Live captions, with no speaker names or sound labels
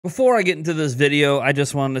Before I get into this video, I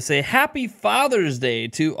just wanted to say happy Father's Day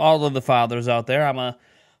to all of the fathers out there. I'm a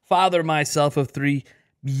father myself of three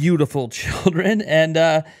beautiful children,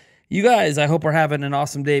 and you guys, I hope are having an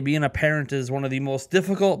awesome day. Being a parent is one of the most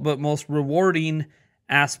difficult but most rewarding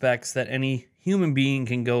aspects that any human being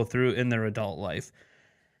can go through in their adult life.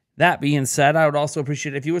 That being said, I would also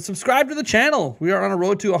appreciate it if you would subscribe to the channel. We are on a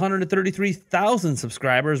road to 133,000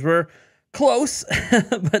 subscribers. We're close,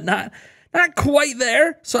 but not quite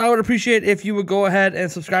there. So I would appreciate if you would go ahead and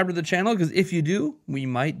subscribe to the channel, because if you do, we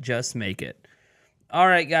might just make it. All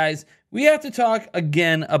right, guys, we have to talk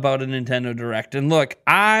again about a Nintendo Direct. And look,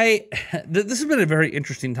 this has been a very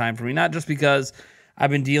interesting time for me, not just because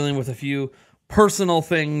I've been dealing with a few personal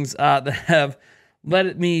things that have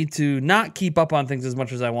led me to not keep up on things as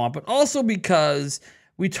much as I want, but also because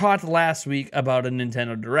we talked last week about a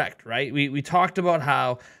Nintendo Direct, right? We talked about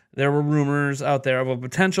how there were rumors out there of a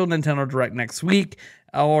potential Nintendo Direct next week,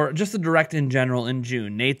 or just a Direct in general in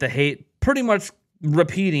June. Nate the Hate pretty much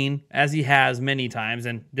repeating, as he has many times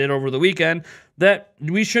and did over the weekend, that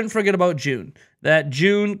we shouldn't forget about June. That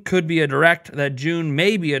June could be a Direct, that June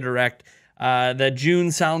may be a Direct, that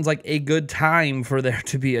June sounds like a good time for there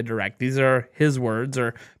to be a Direct. These are his words,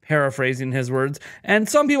 or paraphrasing his words. And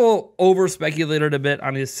some people over-speculated a bit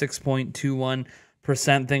on his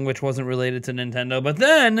 6.21% thing, which wasn't related to Nintendo. But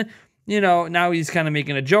then, now he's kind of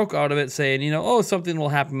making a joke out of it, saying, oh, something will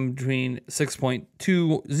happen between 6.20%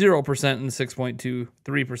 and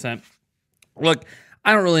 6.23%. Look,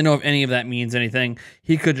 I don't really know if any of that means anything.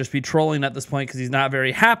 He could just be trolling at this point because he's not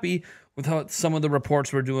very happy with how some of the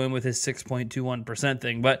reports were doing with his 6.21%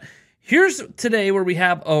 thing. But here's today where we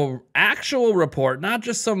have a actual report, not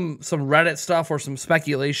just some Reddit stuff or some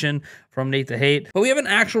speculation from Nate the Hate, but we have an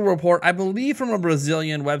actual report, I believe from a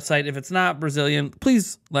Brazilian website. If it's not Brazilian,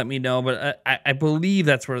 please let me know, but I believe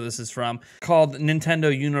that's where this is from, called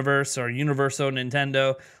Nintendo Universe or Universo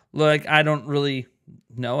Nintendo. Look, I don't really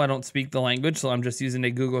know. I don't speak the language, so I'm just using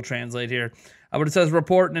a Google Translate here. But it says,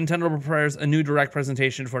 report, Nintendo prepares a new Direct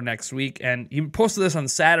presentation for next week. And he posted this on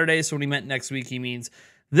Saturday, so when he meant next week, he means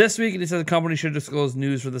this week. And he says the company should disclose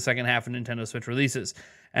news for the second half of Nintendo Switch releases.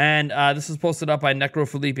 And this was posted up by Necro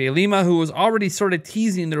Felipe Lima, who was already sort of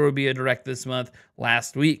teasing there would be a Direct this month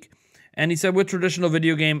last week. And he said, with traditional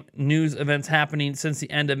video game news events happening since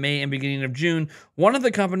the end of May and beginning of June, one of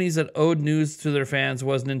the companies that owed news to their fans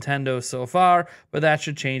was Nintendo so far, but that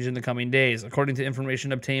should change in the coming days. According to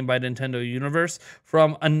information obtained by Nintendo Universe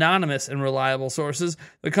from anonymous and reliable sources,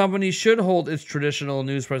 the company should hold its traditional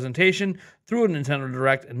news presentation through a Nintendo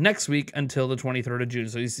Direct next week until the 23rd of June.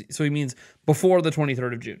 So he means before the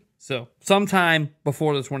 23rd of June. So sometime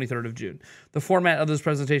before the 23rd of June. The format of this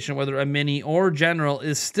presentation, whether a mini or general,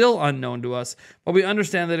 is still unknown to us, but we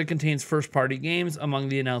understand that it contains first-party games among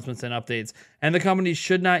the announcements and updates, and the company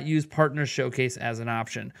should not use Partner Showcase as an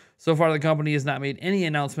option. So far, the company has not made any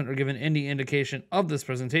announcement or given any indication of this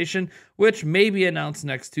presentation, which may be announced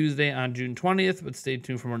next Tuesday on June 20th, but stay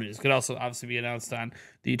tuned for more news. It could also obviously be announced on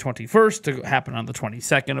the 21st to happen on the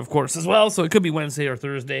 22nd, of course, as well, so it could be Wednesday or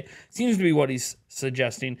Thursday. Seems to be what he's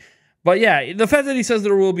suggesting. But yeah, the fact that he says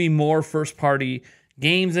there will be more first-party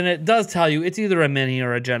games in it does tell you it's either a mini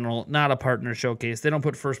or a general, not a partner showcase. They don't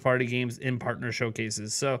put first-party games in partner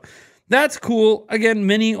showcases. So that's cool. Again,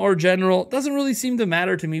 mini or general doesn't really seem to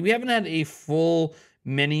matter to me. We haven't had a full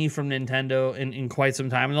mini from Nintendo in quite some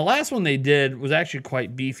time. And the last one they did was actually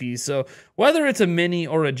quite beefy. So whether it's a mini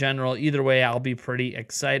or a general, either way, I'll be pretty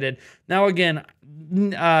excited. Now, again,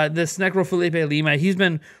 this Necro Felipe Lima, he's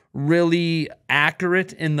been really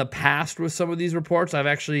accurate in the past with some of these reports. I've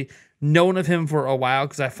actually known of him for a while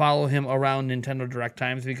because I follow him around Nintendo Direct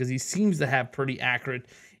times because he seems to have pretty accurate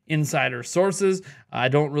insider sources. I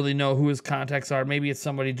don't really know who his contacts are. Maybe it's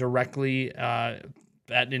somebody directly at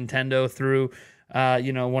Nintendo through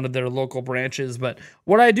one of their local branches. But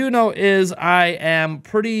what I do know is I am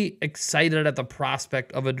pretty excited at the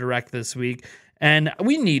prospect of a Direct this week, and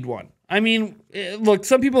we need one. I mean, look,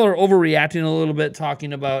 some people are overreacting a little bit,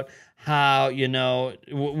 talking about how,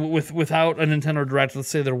 without a Nintendo Direct, let's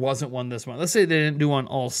say there wasn't one this month. Let's say they didn't do one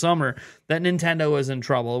all summer, that Nintendo is in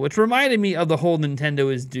trouble, which reminded me of the whole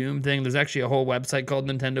Nintendo is doomed thing. There's actually a whole website called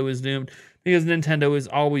Nintendo is Doomed, because Nintendo is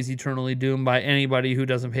always eternally doomed by anybody who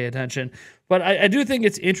doesn't pay attention. But I do think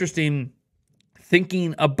it's interesting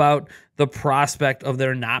thinking about the prospect of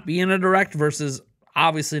there not being a Direct versus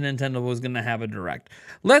obviously Nintendo was going to have a Direct.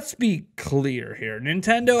 Let's be clear here.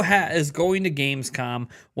 Nintendo is going to Gamescom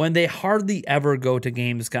when they hardly ever go to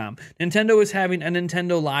Gamescom. Nintendo is having a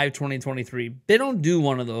Nintendo Live 2023. They don't do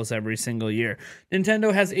one of those every single year.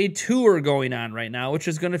 Nintendo has a tour going on right now, which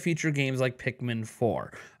is going to feature games like Pikmin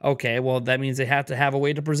 4. Okay, well, that means they have to have a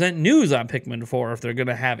way to present news on Pikmin 4 if they're going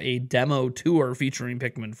to have a demo tour featuring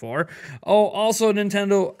Pikmin 4. Oh, also,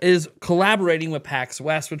 Nintendo is collaborating with PAX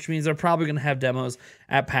West, which means they're probably going to have demos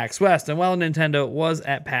at PAX West. And while Nintendo was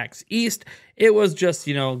at PAX East, it was just,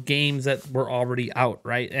 games that were already out,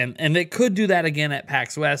 right? And they could do that again at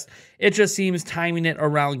PAX West. It just seems timing it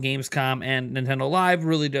around Gamescom and Nintendo Live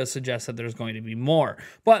really does suggest that there's going to be more.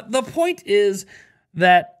 But the point is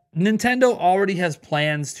that Nintendo already has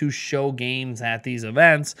plans to show games at these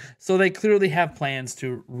events, so they clearly have plans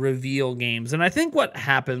to reveal games. And I think what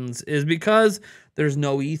happens is because there's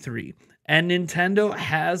no E3, and Nintendo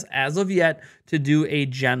has, as of yet, to do a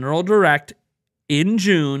general direct in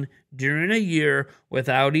June during a year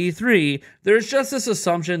without E3, there's just this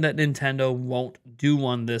assumption that Nintendo won't do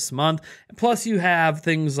one this month. Plus, you have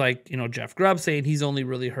things like, Jeff Grubb saying he's only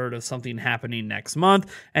really heard of something happening next month,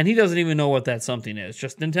 and he doesn't even know what that something is.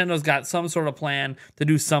 Just Nintendo's got some sort of plan to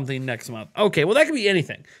do something next month. Okay, well, that could be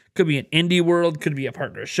anything. Could be an Indie World, could be a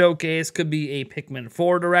partner showcase, could be a Pikmin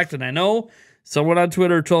 4 Direct, and I know someone on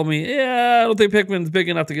Twitter told me, I don't think Pikmin's big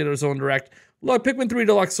enough to get its own Direct. Look, Pikmin 3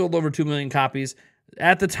 Deluxe sold over 2 million copies.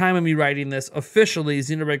 At the time of me writing this, officially,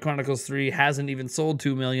 Xenoblade Chronicles 3 hasn't even sold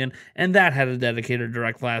 2 million, and that had a dedicated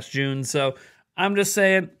Direct last June. So I'm just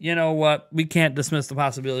saying, you know what? We can't dismiss the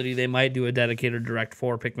possibility they might do a dedicated Direct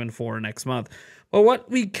for Pikmin 4 next month. But what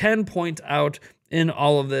we can point out in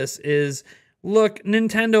all of this is, look,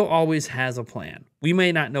 Nintendo always has a plan. We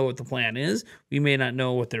may not know what the plan is. We may not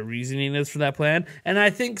know what their reasoning is for that plan. And I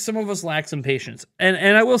think some of us lack some patience. And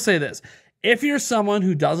I will say this. If you're someone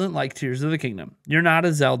who doesn't like Tears of the Kingdom, you're not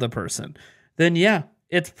a Zelda person, then yeah,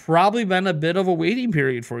 it's probably been a bit of a waiting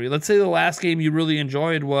period for you. Let's say the last game you really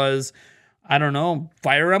enjoyed was, I don't know,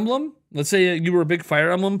 Fire Emblem. Let's say you were a big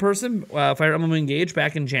Fire Emblem person, Fire Emblem Engage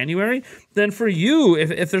back in January. Then for you,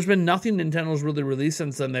 if there's been nothing Nintendo's really released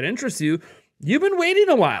since then that interests you, you've been waiting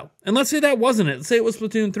a while. And let's say that wasn't it. Let's say it was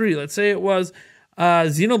Splatoon 3. Let's say it was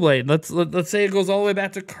Xenoblade. Let's say it goes all the way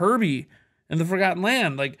back to Kirby and the Forgotten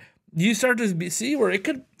Land. Like, you start to see where it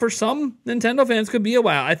could, for some Nintendo fans, could be a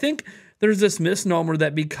while. I think there's this misnomer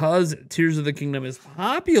that because Tears of the Kingdom is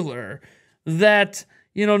popular, that,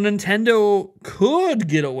 Nintendo could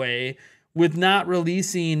get away with not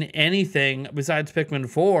releasing anything besides Pikmin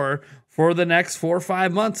 4 for the next 4 or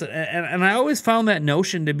 5 months. And I always found that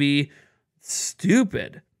notion to be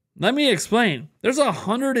stupid. Let me explain. There's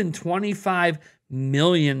 125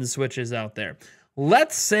 million Switches out there.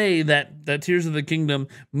 Let's say that Tears of the Kingdom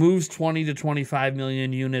moves 20 to 25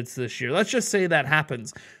 million units this year. Let's just say that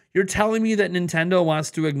happens. You're telling me that Nintendo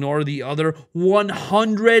wants to ignore the other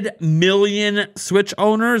 100 million Switch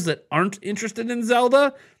owners that aren't interested in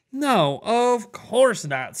Zelda? No, of course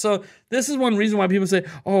not. So this is one reason why people say,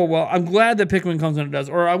 oh, well, I'm glad that Pikmin comes when it does.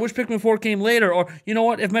 Or I wish Pikmin 4 came later. Or, you know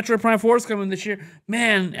what, if Metroid Prime 4 is coming this year,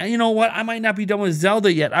 man, you know what, I might not be done with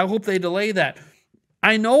Zelda yet. I hope they delay that.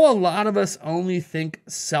 I know a lot of us only think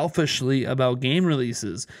selfishly about game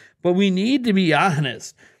releases, but we need to be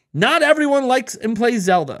honest. Not everyone likes and plays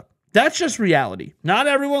Zelda. That's just reality. Not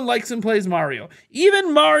everyone likes and plays Mario.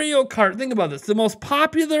 Even Mario Kart. Think about this. The most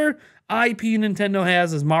popular IP Nintendo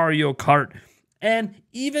has is Mario Kart. And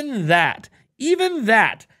even that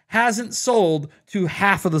hasn't sold to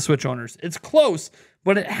half of the Switch owners. It's close,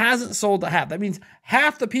 but it hasn't sold to half. That means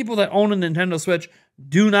half the people that own a Nintendo Switch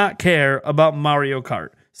do not care about Mario Kart.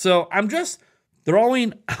 So I'm just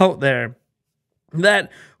throwing out there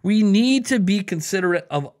that we need to be considerate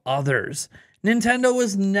of others. Nintendo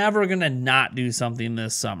was never going to not do something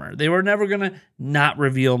this summer. They were never going to not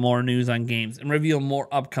reveal more news on games and reveal more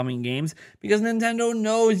upcoming games because Nintendo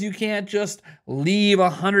knows you can't just leave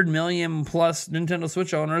 100 million plus Nintendo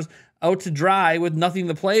Switch owners out to dry with nothing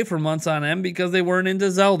to play for months on end because they weren't into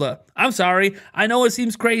Zelda. I'm sorry. I know it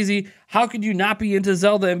seems crazy. How could you not be into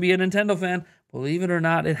Zelda and be a Nintendo fan? Believe it or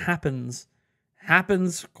not, it happens.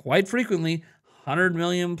 Happens quite frequently. 100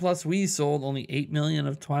 million plus Wii sold, only 8 million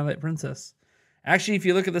of Twilight Princess. Actually, if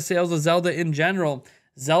you look at the sales of Zelda in general,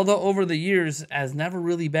 Zelda over the years has never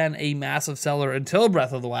really been a massive seller until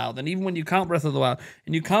Breath of the Wild. And even when you count Breath of the Wild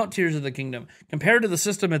and you count Tears of the Kingdom, compared to the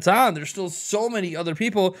system it's on, there's still so many other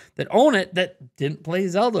people that own it that didn't play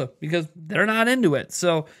Zelda because they're not into it.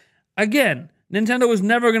 So again, Nintendo was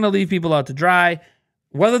never going to leave people out to dry.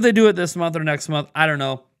 Whether they do it this month or next month, I don't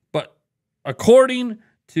know. But according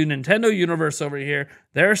to Nintendo Universe over here.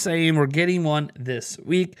 They're saying we're getting one this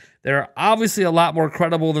week. They're obviously a lot more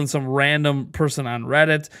credible than some random person on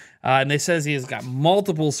Reddit. And they says he has got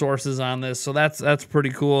multiple sources on this, so that's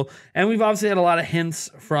pretty cool. And we've obviously had a lot of hints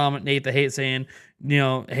from Nate the Hate saying, you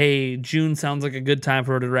know, hey, June sounds like a good time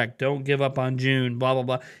for a direct. Don't give up on June, blah, blah,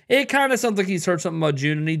 blah. It kind of sounds like he's heard something about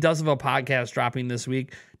June, and he does have a podcast dropping this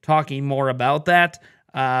week talking more about that.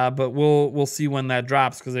 But we'll see when that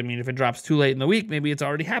drops, because, I mean, if it drops too late in the week, maybe it's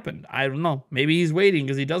already happened. I don't know. Maybe he's waiting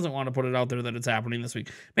because he doesn't want to put it out there that it's happening this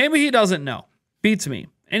week. Maybe he doesn't know. Beats me.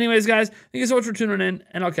 Anyways, guys, thank you so much for tuning in,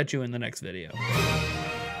 and I'll catch you in the next video.